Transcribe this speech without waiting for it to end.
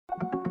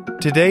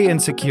Today in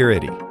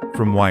Security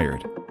from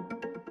Wired.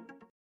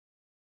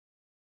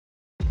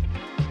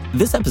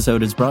 This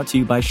episode is brought to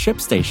you by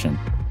ShipStation.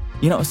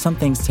 You know, some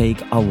things take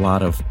a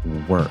lot of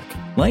work,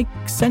 like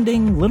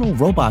sending little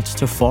robots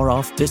to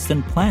far-off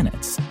distant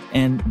planets.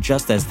 And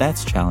just as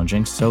that's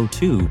challenging, so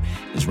too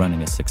is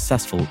running a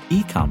successful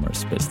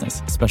e-commerce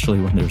business,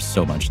 especially when there's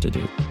so much to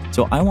do.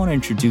 So I want to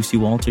introduce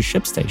you all to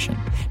ShipStation.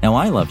 Now,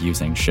 I love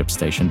using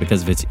ShipStation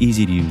because of its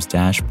easy-to-use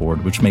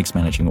dashboard, which makes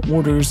managing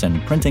orders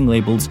and printing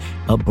labels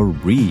a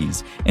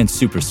breeze and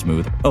super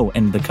smooth. Oh,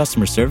 and the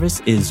customer service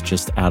is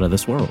just out of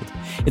this world.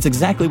 It's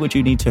exactly what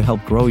you need to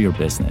help grow your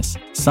business.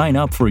 Sign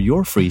up for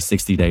your free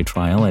 60-day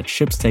trial at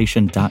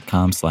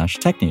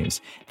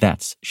shipstation.com/technews.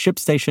 That's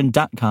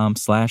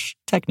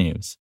shipstation.com/technews.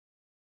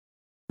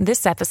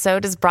 This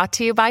episode is brought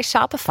to you by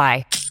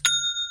Shopify.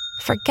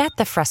 Forget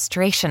the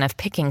frustration of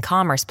picking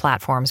commerce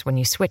platforms when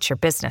you switch your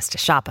business to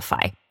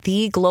Shopify,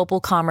 the global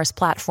commerce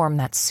platform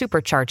that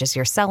supercharges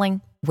your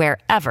selling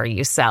wherever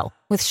you sell.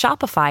 With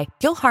Shopify,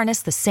 you'll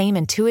harness the same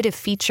intuitive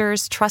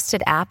features,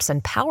 trusted apps,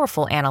 and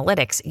powerful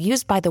analytics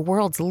used by the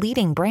world's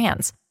leading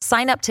brands.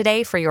 Sign up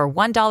today for your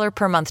 $1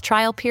 per month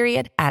trial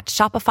period at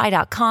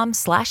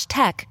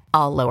shopify.com/tech,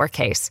 all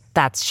lowercase.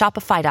 That's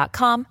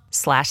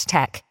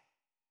shopify.com/tech.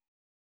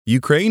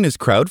 Ukraine is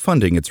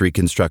crowdfunding its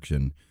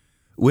reconstruction.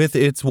 With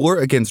its war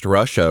against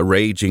Russia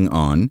raging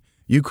on,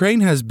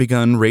 Ukraine has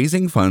begun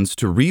raising funds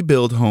to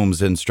rebuild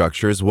homes and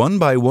structures one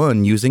by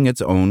one using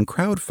its own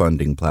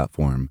crowdfunding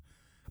platform.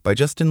 By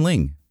Justin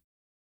Ling.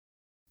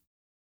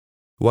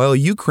 While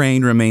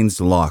Ukraine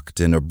remains locked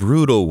in a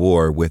brutal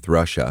war with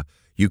Russia,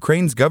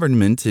 Ukraine's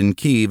government in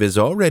Kyiv is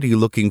already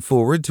looking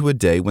forward to a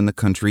day when the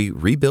country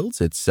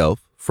rebuilds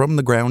itself from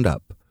the ground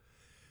up.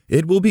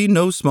 It will be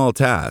no small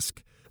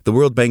task. The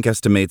World Bank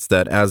estimates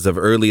that as of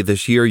early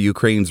this year,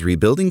 Ukraine's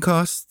rebuilding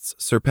costs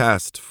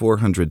surpassed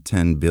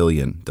 $410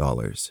 billion.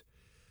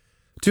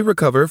 To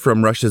recover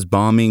from Russia's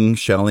bombing,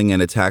 shelling, and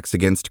attacks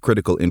against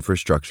critical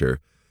infrastructure,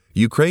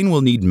 Ukraine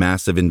will need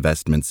massive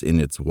investments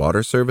in its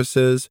water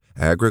services,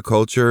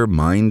 agriculture,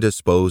 mine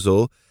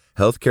disposal,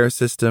 healthcare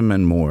system,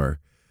 and more.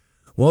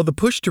 While the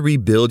push to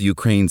rebuild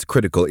Ukraine's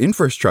critical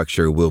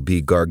infrastructure will be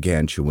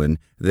gargantuan,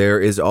 there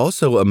is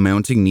also a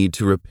mounting need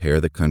to repair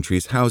the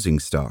country's housing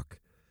stock.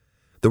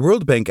 The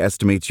World Bank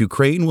estimates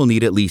Ukraine will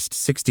need at least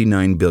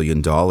 $69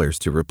 billion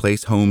to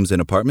replace homes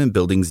and apartment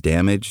buildings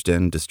damaged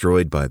and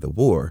destroyed by the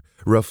war,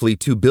 roughly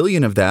 $2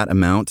 billion of that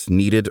amount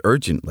needed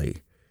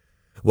urgently.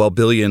 While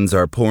billions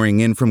are pouring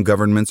in from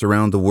governments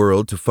around the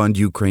world to fund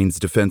Ukraine's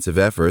defensive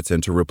efforts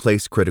and to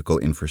replace critical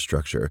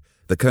infrastructure,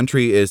 the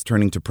country is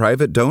turning to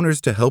private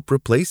donors to help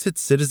replace its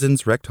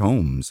citizens' wrecked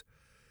homes.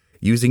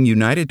 Using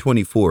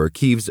United24,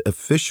 Kyiv's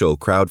official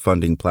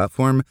crowdfunding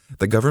platform,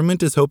 the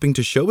government is hoping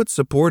to show its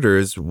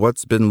supporters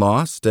what's been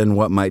lost and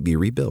what might be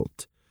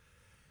rebuilt.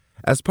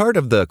 As part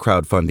of the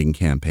crowdfunding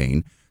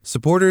campaign,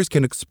 supporters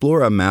can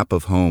explore a map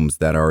of homes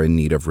that are in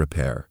need of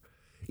repair.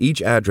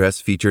 Each address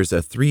features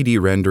a 3D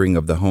rendering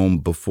of the home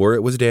before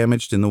it was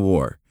damaged in the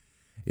war.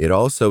 It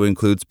also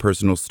includes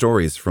personal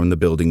stories from the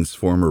building's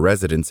former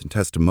residents and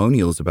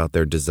testimonials about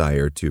their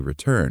desire to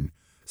return.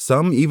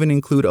 Some even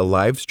include a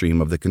live stream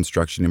of the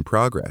construction in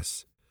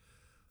progress.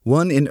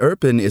 One in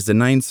Irpin is a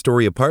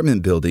 9-story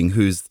apartment building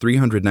whose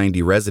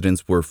 390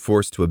 residents were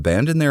forced to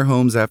abandon their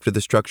homes after the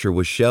structure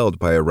was shelled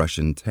by a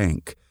Russian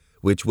tank,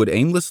 which would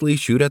aimlessly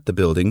shoot at the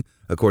building,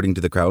 according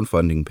to the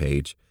crowdfunding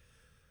page.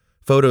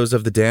 Photos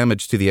of the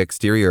damage to the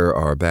exterior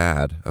are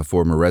bad, a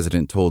former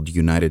resident told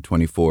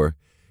United24.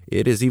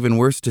 It is even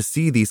worse to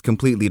see these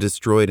completely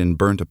destroyed and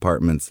burnt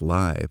apartments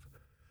live.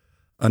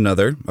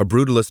 Another, a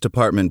brutalist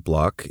apartment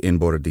block in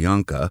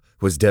Borodianka,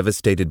 was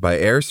devastated by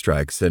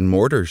airstrikes and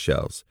mortar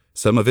shells.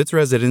 Some of its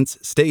residents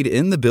stayed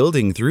in the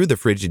building through the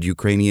frigid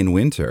Ukrainian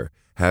winter,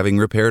 having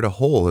repaired a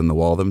hole in the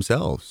wall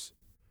themselves.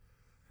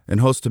 In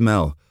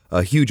Hostomel,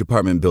 a huge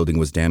apartment building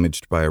was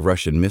damaged by a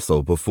Russian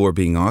missile before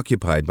being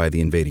occupied by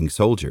the invading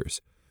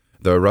soldiers.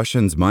 The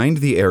Russians mined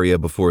the area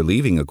before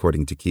leaving,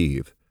 according to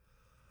Kyiv.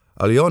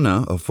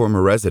 Alyona, a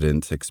former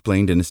resident,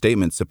 explained in a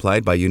statement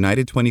supplied by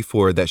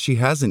United24 that she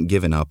hasn't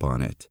given up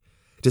on it.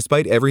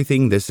 Despite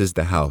everything, this is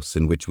the house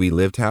in which we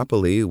lived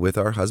happily with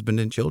our husband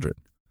and children.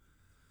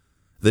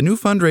 The new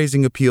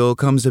fundraising appeal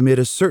comes amid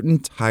a certain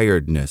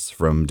tiredness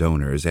from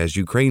donors, as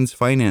Ukraine's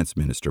finance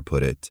minister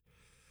put it.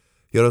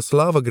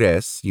 Yaroslava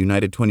Gres,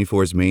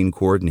 United24's main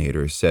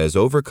coordinator, says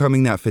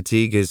overcoming that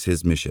fatigue is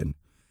his mission.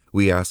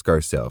 We ask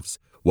ourselves,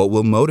 what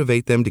will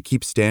motivate them to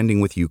keep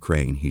standing with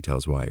Ukraine, he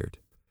tells Wired.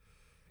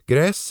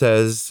 Gres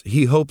says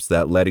he hopes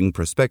that letting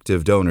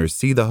prospective donors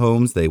see the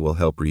homes they will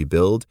help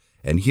rebuild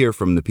and hear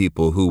from the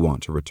people who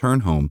want to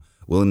return home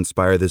will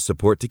inspire this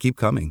support to keep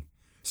coming.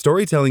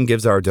 Storytelling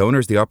gives our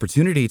donors the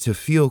opportunity to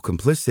feel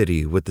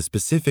complicity with the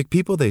specific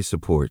people they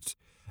support,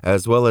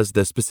 as well as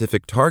the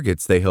specific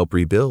targets they help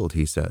rebuild,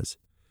 he says.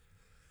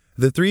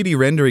 The 3D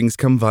renderings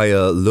come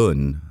via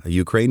Lun, a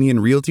Ukrainian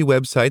realty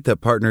website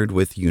that partnered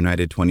with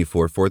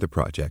United24 for the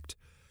project.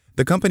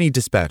 The company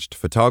dispatched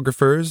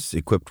photographers,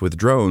 equipped with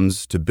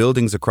drones, to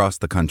buildings across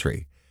the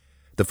country.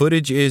 The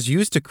footage is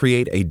used to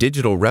create a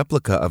digital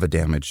replica of a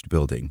damaged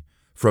building.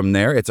 From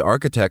there, its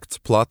architects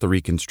plot the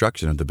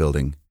reconstruction of the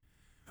building.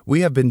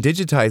 We have been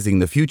digitizing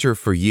the future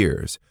for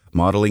years,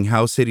 modeling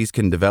how cities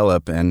can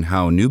develop and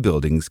how new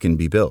buildings can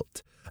be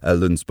built, a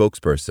Lund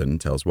spokesperson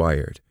tells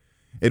Wired.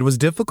 It was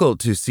difficult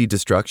to see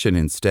destruction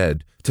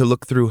instead, to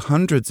look through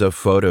hundreds of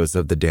photos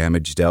of the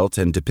damage dealt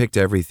and depict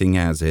everything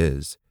as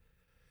is.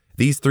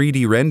 These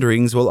 3D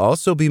renderings will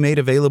also be made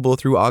available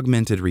through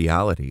augmented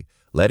reality,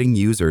 letting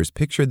users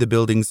picture the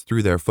buildings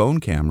through their phone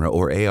camera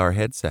or AR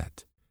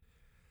headset.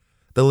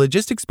 The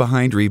logistics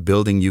behind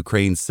rebuilding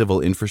Ukraine's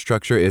civil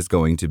infrastructure is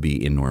going to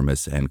be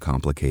enormous and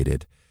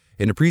complicated.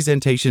 In a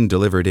presentation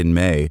delivered in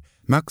May,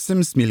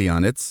 Maxim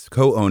Smilyanets,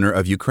 co-owner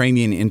of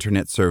Ukrainian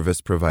internet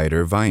service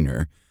provider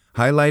Viner,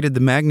 highlighted the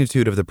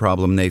magnitude of the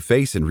problem they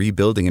face in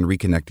rebuilding and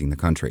reconnecting the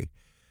country.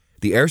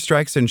 The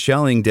airstrikes and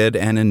shelling did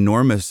an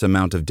enormous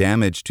amount of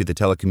damage to the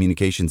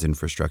telecommunications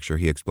infrastructure,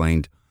 he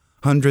explained.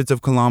 Hundreds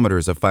of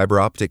kilometers of fiber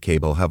optic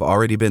cable have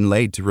already been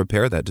laid to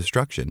repair that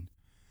destruction.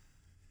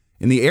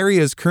 In the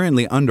areas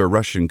currently under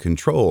Russian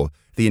control,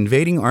 the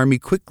invading army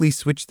quickly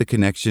switched the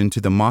connection to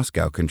the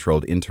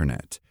Moscow-controlled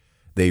internet.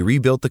 They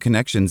rebuilt the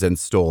connections and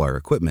stole our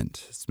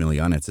equipment,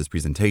 Smilyanets'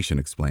 presentation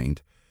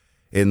explained.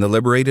 In the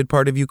liberated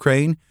part of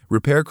Ukraine,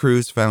 repair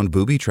crews found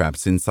booby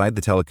traps inside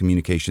the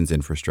telecommunications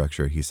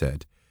infrastructure, he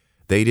said.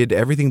 They did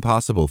everything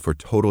possible for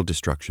total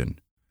destruction.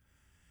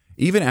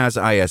 Even as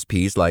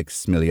ISPs like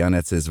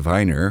Smilyanets'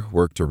 Viner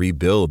work to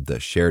rebuild the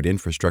shared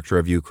infrastructure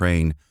of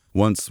Ukraine,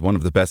 once one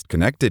of the best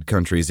connected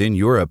countries in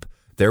Europe,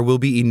 there will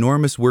be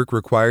enormous work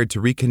required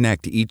to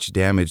reconnect each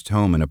damaged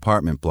home and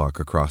apartment block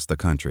across the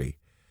country.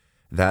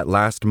 That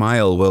last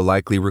mile will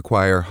likely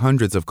require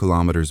hundreds of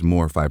kilometers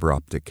more fiber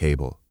optic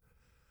cable.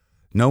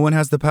 No one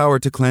has the power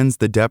to cleanse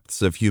the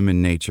depths of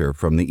human nature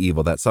from the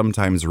evil that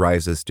sometimes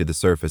rises to the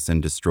surface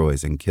and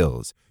destroys and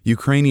kills,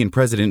 Ukrainian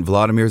President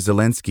Volodymyr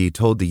Zelensky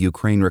told the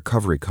Ukraine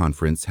Recovery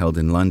Conference held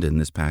in London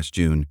this past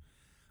June.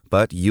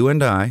 But you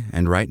and I,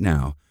 and right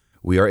now,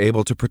 we are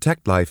able to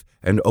protect life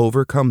and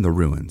overcome the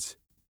ruins.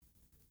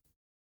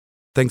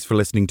 Thanks for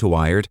listening to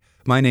Wired.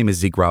 My name is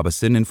Zeke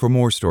Robison, and for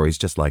more stories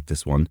just like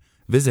this one,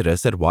 visit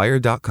us at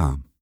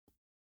wired.com.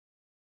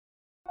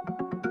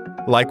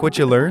 Like what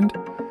you learned?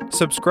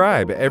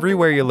 Subscribe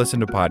everywhere you listen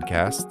to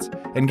podcasts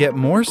and get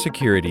more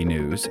security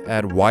news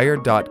at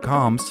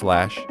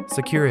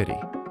wired.com/security.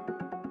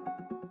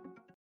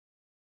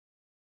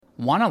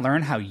 Want to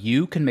learn how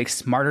you can make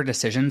smarter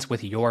decisions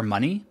with your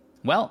money?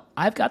 Well,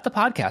 I've got the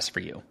podcast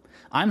for you.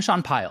 I'm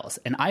Sean Piles,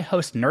 and I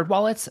host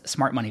NerdWallet's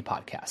Smart Money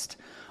Podcast.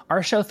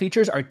 Our show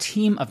features our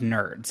team of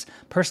nerds,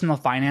 personal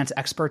finance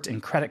experts in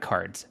credit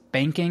cards,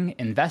 banking,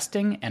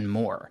 investing, and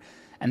more.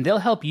 And they'll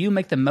help you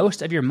make the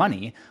most of your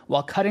money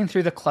while cutting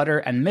through the clutter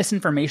and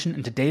misinformation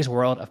in today's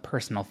world of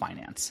personal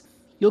finance.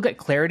 You'll get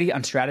clarity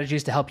on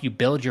strategies to help you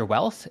build your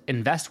wealth,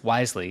 invest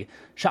wisely,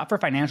 shop for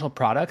financial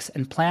products,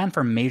 and plan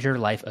for major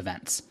life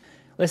events.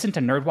 Listen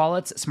to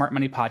NerdWallet's Smart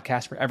Money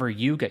Podcast wherever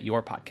you get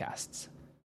your podcasts.